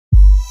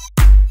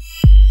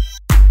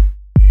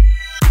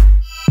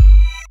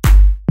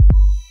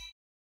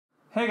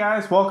Hey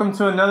guys, welcome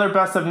to another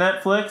Best of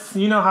Netflix.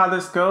 You know how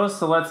this goes,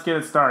 so let's get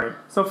it started.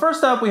 So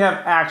first up we have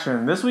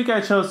action. This week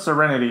I chose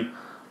Serenity.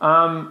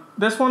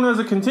 This one was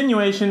a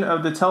continuation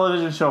of the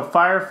television show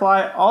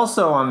Firefly,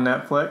 also on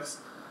Netflix.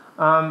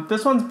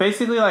 This one's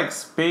basically like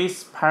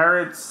space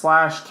pirates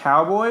slash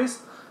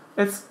cowboys.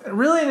 It's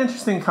really an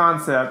interesting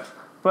concept,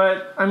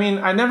 but I mean,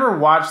 I never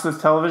watched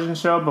this television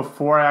show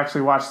before I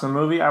actually watched the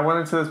movie. I went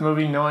into this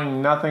movie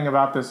knowing nothing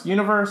about this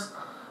universe,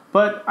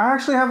 but I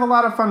actually have a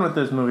lot of fun with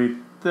this movie.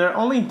 The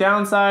only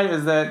downside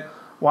is that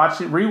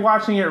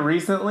rewatching it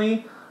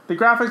recently, the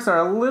graphics are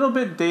a little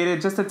bit dated,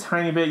 just a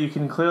tiny bit. You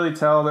can clearly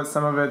tell that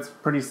some of it's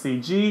pretty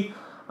CG,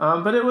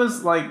 but it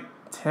was like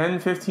 10,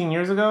 15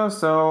 years ago,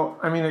 so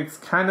I mean, it's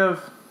kind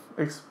of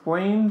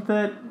explained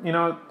that, you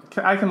know,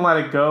 I can let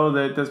it go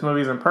that this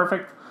movie isn't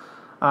perfect.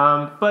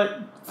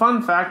 But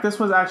fun fact, this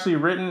was actually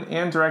written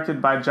and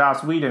directed by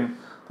Joss Whedon,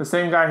 the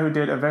same guy who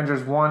did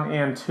Avengers 1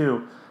 and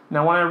 2.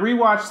 Now, when I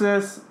rewatched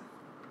this,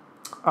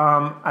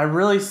 I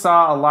really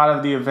saw a lot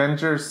of the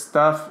Avengers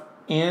stuff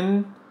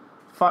in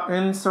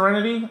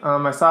Serenity.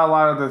 I saw a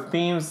lot of the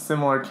themes,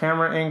 similar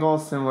camera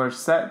angles, similar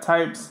set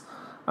types.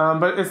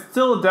 But it's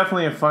still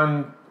definitely a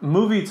fun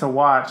movie to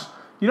watch.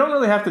 You don't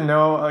really have to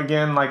know,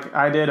 again, like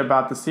I did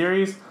about the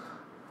series.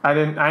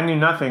 I knew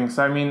nothing,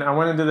 so I mean, I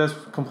went into this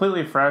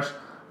completely fresh.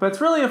 But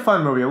it's really a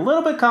fun movie. A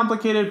little bit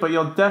complicated, but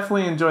you'll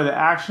definitely enjoy the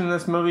action in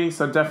this movie,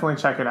 so definitely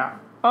check it out.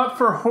 Up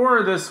for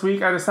horror this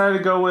week, I decided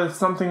to go with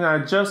something that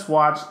I just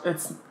watched.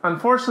 It's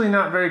unfortunately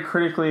not very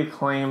critically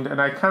acclaimed,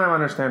 and I kind of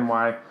understand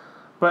why.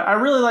 But I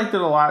really liked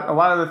it a lot. A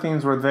lot of the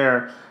themes were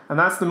there, and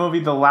that's the movie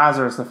The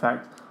Lazarus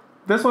Effect.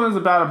 This one is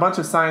about a bunch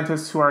of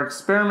scientists who are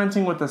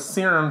experimenting with a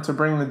serum to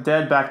bring the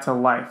dead back to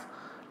life.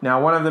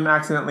 Now, one of them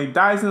accidentally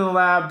dies in the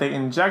lab, they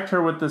inject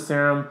her with the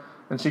serum,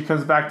 and she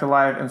comes back to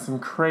life, and some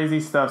crazy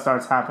stuff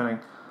starts happening.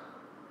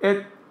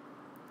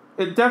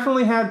 It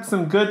definitely had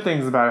some good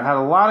things about it. It had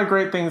a lot of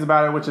great things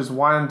about it, which is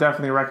why I'm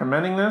definitely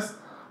recommending this.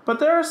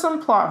 But there are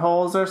some plot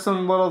holes. There's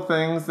some little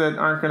things that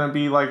aren't going to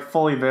be like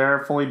fully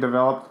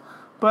developed.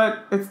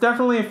 But it's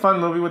definitely a fun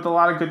movie with a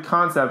lot of good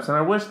concepts. And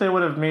I wish they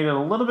would have made it a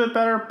little bit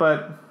better,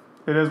 but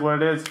it is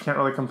what it is. You can't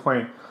really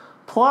complain.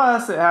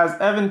 Plus, it has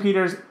Evan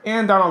Peters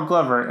and Donald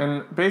Glover.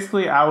 And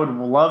basically, I would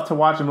love to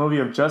watch a movie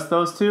of just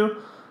those two.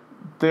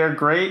 They're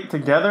great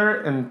together,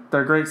 and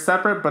they're great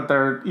separate, but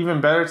they're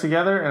even better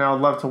together, and I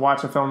would love to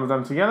watch a film of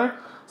them together.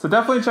 So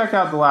definitely check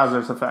out The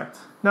Lazarus Effect.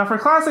 Now for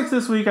classics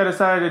this week, I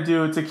decided to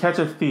do To Catch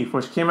a Thief,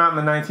 which came out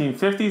in the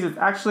 1950s. It's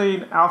actually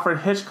an Alfred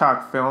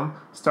Hitchcock film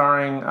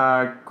starring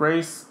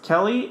Grace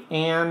Kelly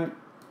and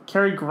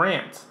Cary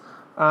Grant.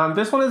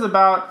 This one is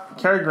about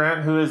Cary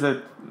Grant, who is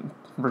a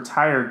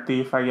retired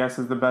thief, I guess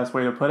is the best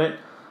way to put it.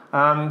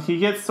 He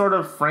gets sort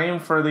of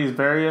framed for these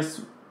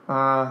various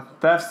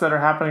thefts that are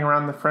happening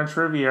around the French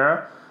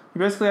Riviera. He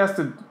basically has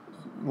to,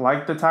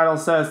 like the title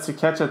says, to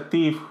catch a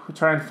thief,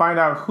 try and find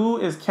out who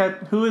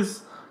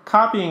is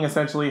copying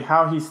essentially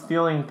how he's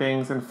stealing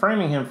things and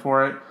framing him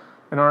for it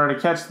in order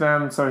to catch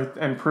them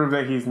and prove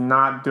that he's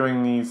not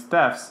doing these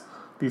thefts,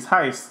 these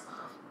heists.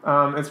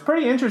 It's a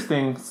pretty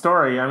interesting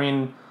story. I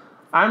mean,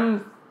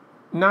 I'm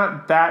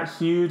not that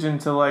huge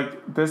into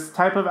like this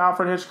type of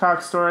Alfred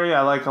Hitchcock story.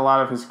 I like a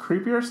lot of his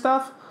creepier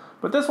stuff.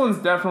 But this one's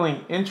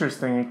definitely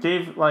interesting. It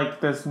gave like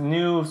this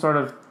new sort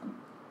of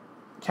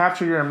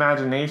capture your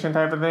imagination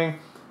type of thing.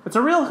 It's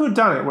a real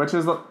whodunit, which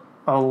is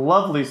a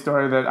lovely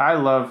story that I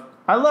love.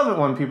 I love it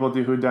when people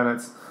do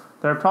whodunits.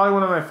 They're probably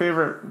one of my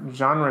favorite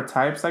genre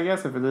types, I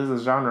guess, if it is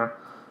a genre.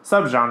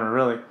 Subgenre,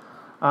 really.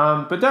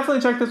 But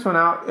definitely check this one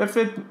out. If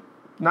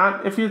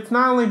it's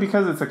not only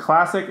because it's a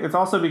classic, it's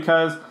also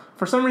because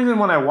for some reason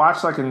when I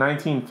watch like a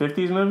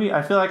 1950s movie,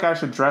 I feel like I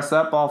should dress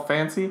up all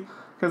fancy.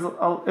 Because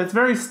it's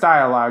very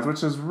stylized,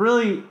 which is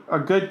really a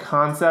good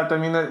concept. I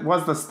mean, it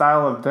was the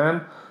style of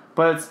then,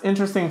 but it's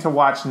interesting to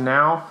watch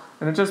now,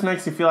 and it just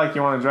makes you feel like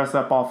you want to dress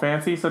up all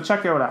fancy, so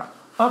check it out.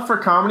 Up for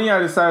comedy, I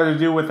decided to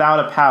do Without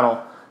a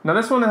Paddle. Now,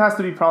 this one has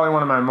to be probably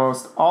one of my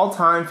most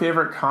all-time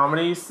favorite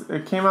comedies.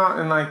 It came out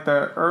in like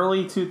the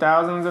early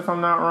 2000s, if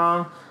I'm not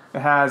wrong. It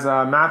has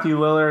Matthew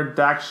Lillard,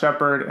 Dax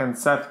Shepard, and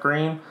Seth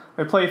Green.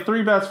 They play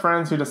three best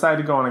friends who decide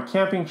to go on a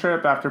camping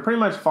trip after pretty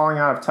much falling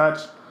out of touch.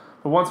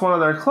 But once one of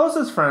their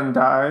closest friends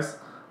dies,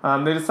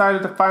 they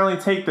decided to finally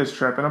take this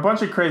trip, and a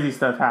bunch of crazy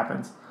stuff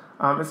happens.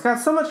 It's got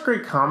so much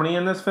great comedy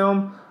in this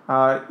film.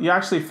 You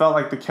actually felt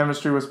like the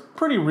chemistry was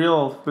pretty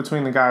real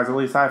between the guys, at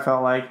least I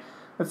felt like.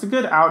 It's a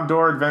good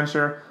outdoor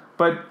adventure,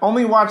 but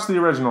only watch the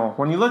original.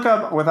 When you look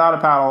up Without a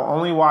Paddle,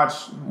 only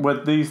watch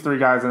with these three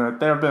guys in it.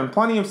 There have been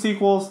plenty of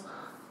sequels.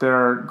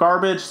 They're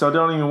garbage, so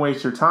don't even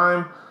waste your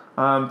time.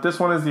 This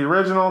one is the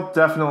original.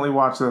 Definitely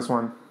watch this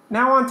one.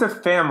 Now on to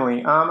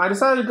family. I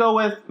decided to go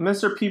with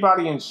Mr.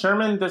 Peabody and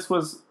Sherman. This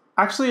was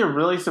actually a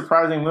really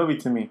surprising movie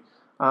to me.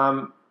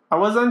 I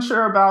was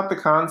unsure about the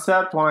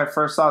concept when I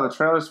first saw the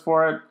trailers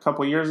for it a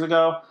couple years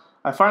ago.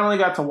 I finally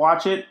got to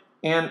watch it,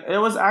 and it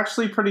was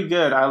actually pretty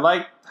good. I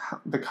liked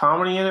the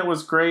comedy in it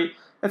was great.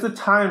 It's a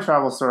time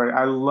travel story.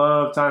 I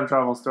love time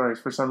travel stories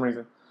for some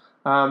reason.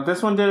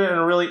 This one did it in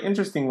a really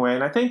interesting way,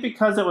 and I think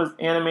because it was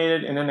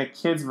animated and in a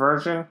kid's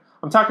version,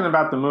 I'm talking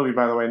about the movie,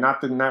 by the way,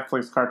 not the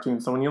Netflix cartoon.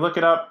 So when you look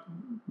it up,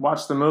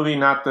 watch the movie,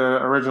 not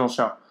the original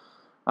show.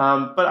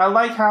 But I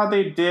like how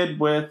they did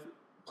with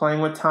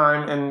playing with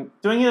time and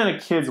doing it in a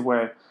kid's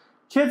way.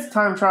 Kids'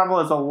 time travel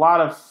is a lot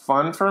of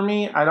fun for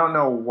me. I don't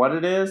know what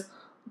it is.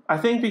 I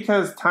think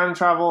because time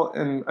travel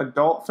in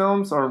adult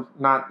films, or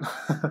not,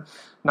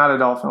 not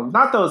adult films,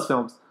 not those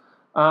films,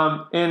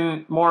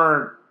 in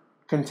more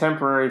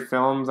contemporary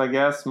films, I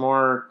guess,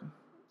 more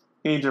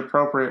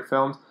age-appropriate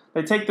films,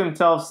 they take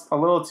themselves a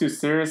little too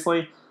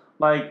seriously.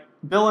 Like,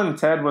 Bill and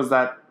Ted was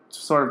that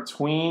sort of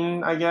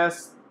tween, I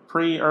guess,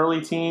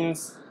 early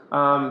teens.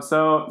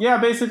 So, yeah,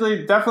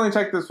 basically, definitely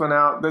check this one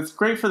out. It's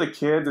great for the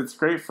kids. It's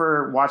great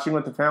for watching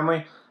with the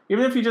family.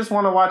 Even if you just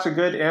want to watch a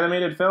good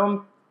animated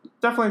film,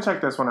 definitely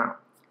check this one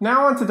out.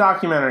 Now on to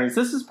documentaries.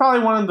 This is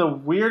probably one of the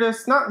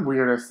weirdest, not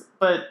weirdest,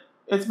 but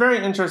it's very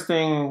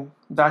interesting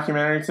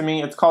documentary to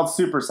me. It's called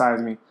Super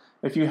Size Me.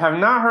 If you have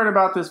not heard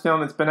about this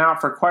film, it's been out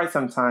for quite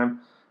some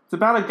time. It's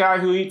about a guy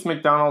who eats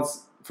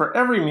McDonald's for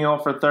every meal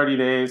for 30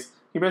 days.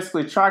 He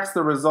basically tracks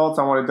the results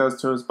on what it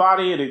does to his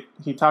body.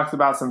 He talks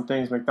about some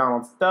things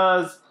McDonald's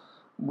does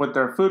with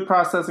their food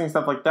processing,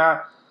 stuff like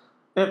that.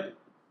 It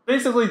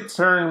basically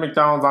turned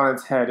McDonald's on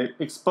its head. It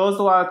exposed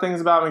a lot of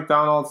things about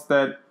McDonald's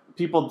that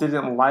people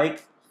didn't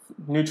like,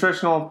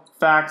 nutritional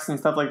facts and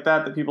stuff like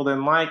that people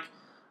didn't like.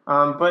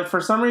 But for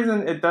some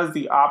reason, it does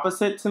the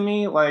opposite to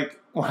me. Like,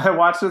 when I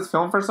watch this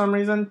film for some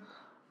reason,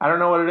 I don't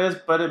know what it is,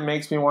 but it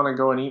makes me want to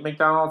go and eat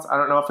McDonald's. I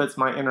don't know if it's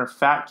my inner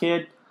fat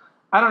kid.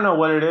 I don't know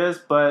what it is,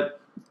 but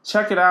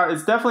check it out.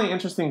 It's definitely an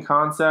interesting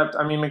concept.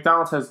 I mean,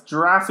 McDonald's has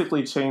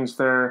drastically changed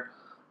their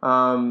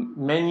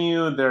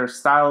menu, their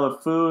style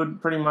of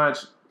food, pretty much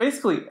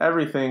basically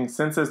everything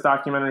since this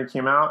documentary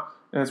came out,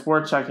 and it's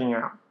worth checking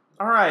out.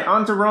 All right,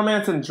 on to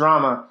romance and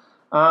drama.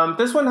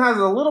 This one has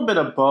a little bit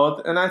of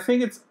both, and I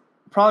think it's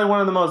probably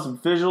one of the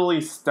most visually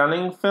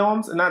stunning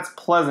films, and that's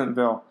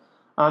Pleasantville.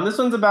 This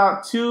one's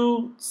about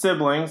two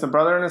siblings, a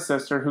brother and a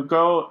sister,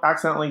 who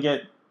accidentally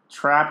get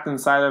trapped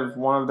inside of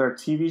one of their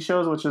TV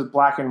shows, which is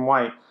black and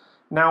white.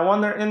 Now,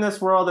 when they're in this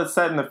world that's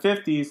set in the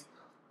 50s,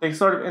 they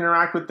sort of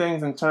interact with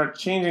things and start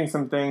changing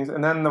some things,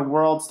 and then the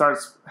world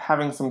starts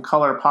having some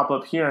color pop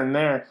up here and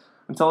there,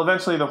 until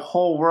eventually the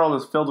whole world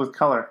is filled with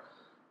color.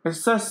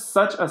 It's just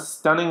such a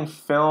stunning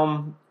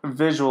film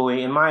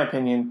visually, in my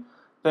opinion,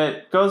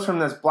 that goes from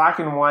this black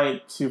and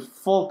white to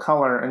full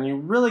color, and you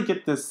really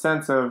get this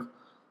sense of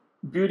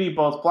beauty,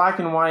 both black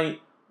and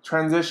white,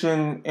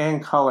 transition,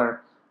 and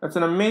color. It's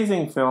an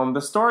amazing film.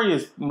 The story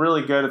is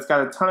really good. It's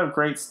got a ton of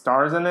great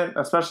stars in it,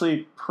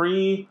 especially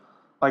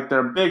like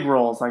their big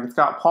roles. Like, it's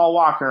got Paul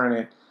Walker in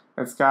it.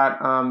 It's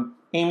got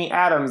Amy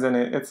Adams in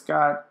it. It's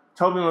got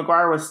Tobey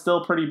Maguire was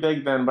still pretty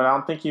big then, but I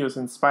don't think he was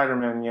in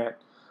Spider-Man yet.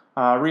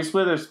 Reese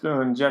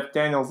Witherspoon, Jeff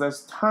Daniels.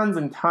 There's tons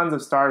and tons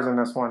of stars in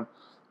this one.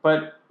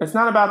 But it's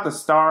not about the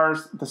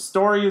stars. The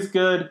story is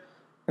good,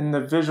 and the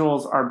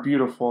visuals are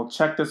beautiful.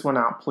 Check this one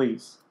out,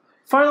 please.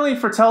 Finally,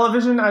 for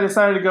television, I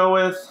decided to go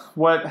with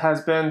what has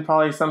been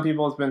probably some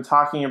people have been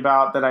talking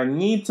about that I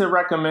need to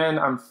recommend.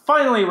 I'm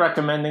finally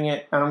recommending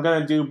it, and I'm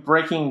going to do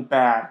Breaking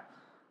Bad.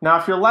 Now,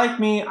 if you're like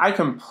me, I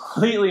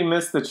completely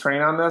missed the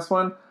train on this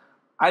one.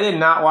 I did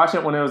not watch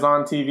it when it was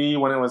on TV,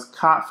 when it was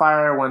caught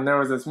fire, when there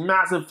was this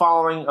massive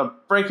following of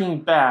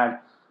Breaking Bad.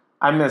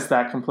 I missed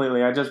that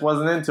completely. I just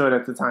wasn't into it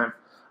at the time.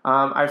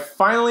 I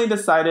finally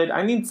decided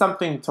I need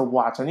something to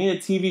watch. I need a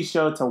TV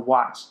show to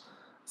watch.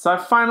 So I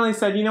finally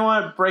said, you know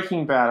what,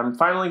 Breaking Bad. I'm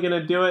finally going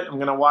to do it. I'm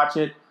going to watch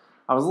it.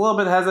 I was a little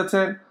bit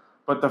hesitant,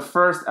 but the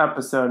first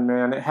episode,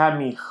 man, it had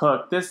me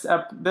hooked. This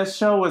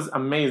show was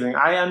amazing.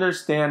 I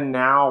understand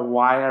now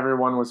why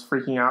everyone was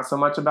freaking out so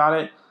much about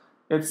it.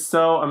 It's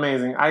so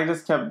amazing. I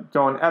just kept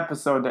going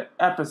episode to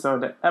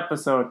episode to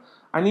episode.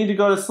 I need to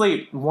go to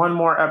sleep. One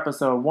more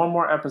episode, one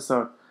more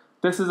episode.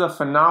 This is a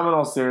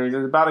phenomenal series.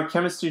 It's about a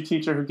chemistry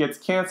teacher who gets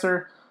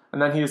cancer,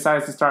 and then he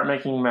decides to start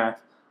making meth.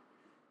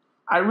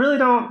 I really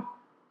don't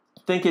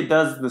think it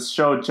does the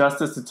show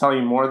justice to tell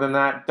you more than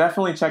that.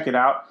 Definitely check it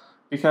out,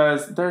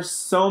 because there's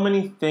so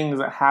many things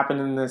that happen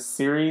in this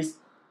series.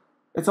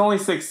 It's only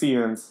 6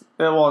 seasons.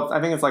 Well,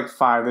 I think it's like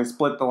 5. They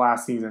split the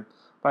last season.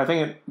 But I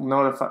think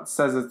it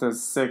says it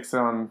there's 6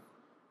 on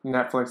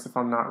Netflix, if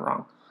I'm not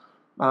wrong.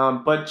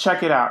 But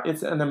check it out.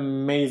 It's an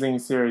amazing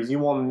series. You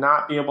will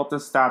not be able to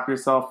stop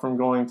yourself from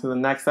going to the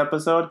next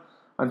episode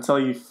until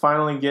you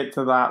finally get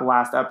to that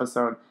last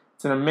episode.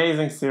 It's an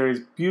amazing series,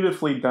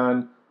 beautifully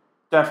done.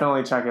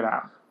 Definitely check it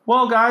out.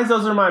 Well, guys,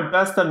 those are my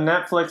best of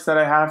Netflix that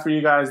I have for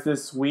you guys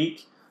this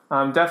week.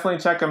 Definitely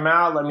check them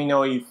out. Let me know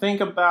what you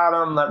think about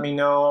them. Let me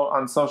know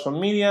on social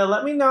media.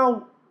 Let me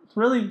know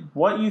really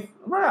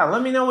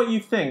let me know what you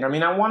think. I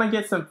mean, I want to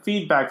get some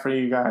feedback for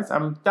you guys.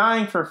 I'm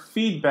dying for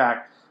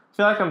feedback. I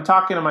feel like I'm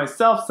talking to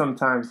myself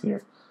sometimes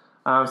here.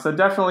 So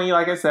definitely,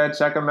 like I said,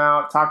 check them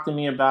out. Talk to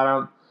me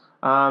about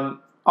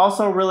them.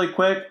 Also, really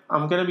quick,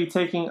 I'm going to be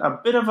taking a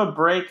bit of a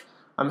break.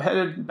 I'm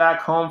headed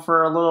back home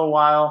for a little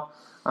while,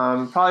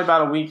 probably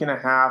about a week and a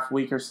half,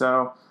 week or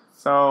so.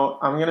 So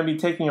I'm going to be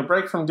taking a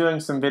break from doing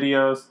some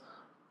videos,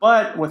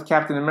 but with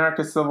Captain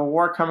America Civil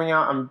War coming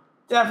out, I'm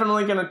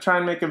definitely going to try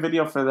and make a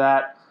video for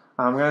that.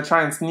 I'm going to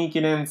try and sneak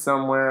it in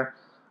somewhere.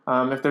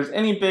 If there's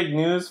any big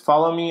news,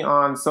 follow me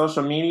on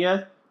social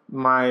media,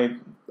 my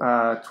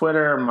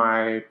Twitter,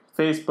 my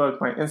Facebook,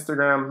 my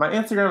Instagram. My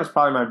Instagram is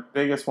probably my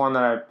biggest one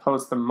that I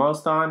post the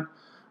most on.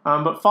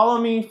 But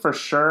follow me for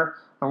sure.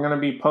 I'm going to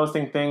be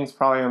posting things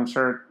probably, I'm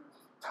sure,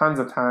 tons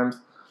of times.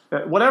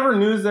 Whatever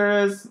news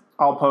there is,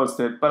 I'll post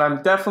it. But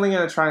I'm definitely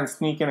going to try and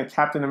sneak in a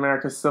Captain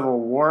America Civil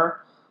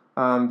War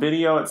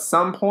video at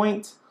some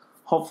point.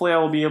 Hopefully I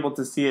will be able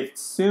to see it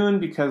soon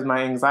because my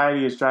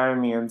anxiety is driving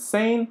me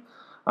insane.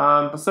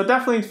 So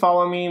definitely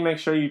follow me. Make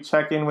sure you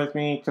check in with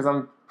me because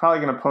I'm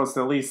probably going to post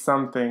at least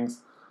some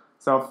things.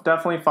 So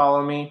definitely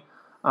follow me.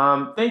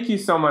 Thank you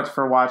so much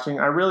for watching.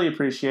 I really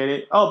appreciate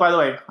it. Oh, by the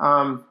way,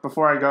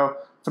 before I go,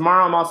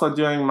 tomorrow I'm also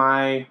doing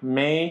my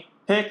May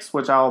picks,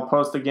 which I'll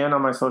post again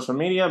on my social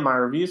media, my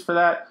reviews for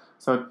that.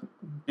 So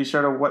be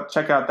sure to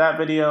check out that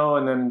video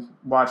and then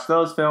watch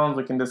those films.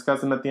 We can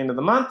discuss them at the end of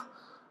the month.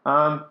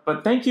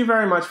 But thank you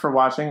very much for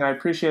watching. I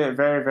appreciate it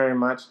very, very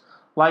much.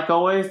 Like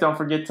always, don't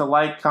forget to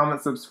like,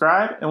 comment,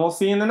 subscribe, and we'll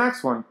see you in the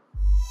next one.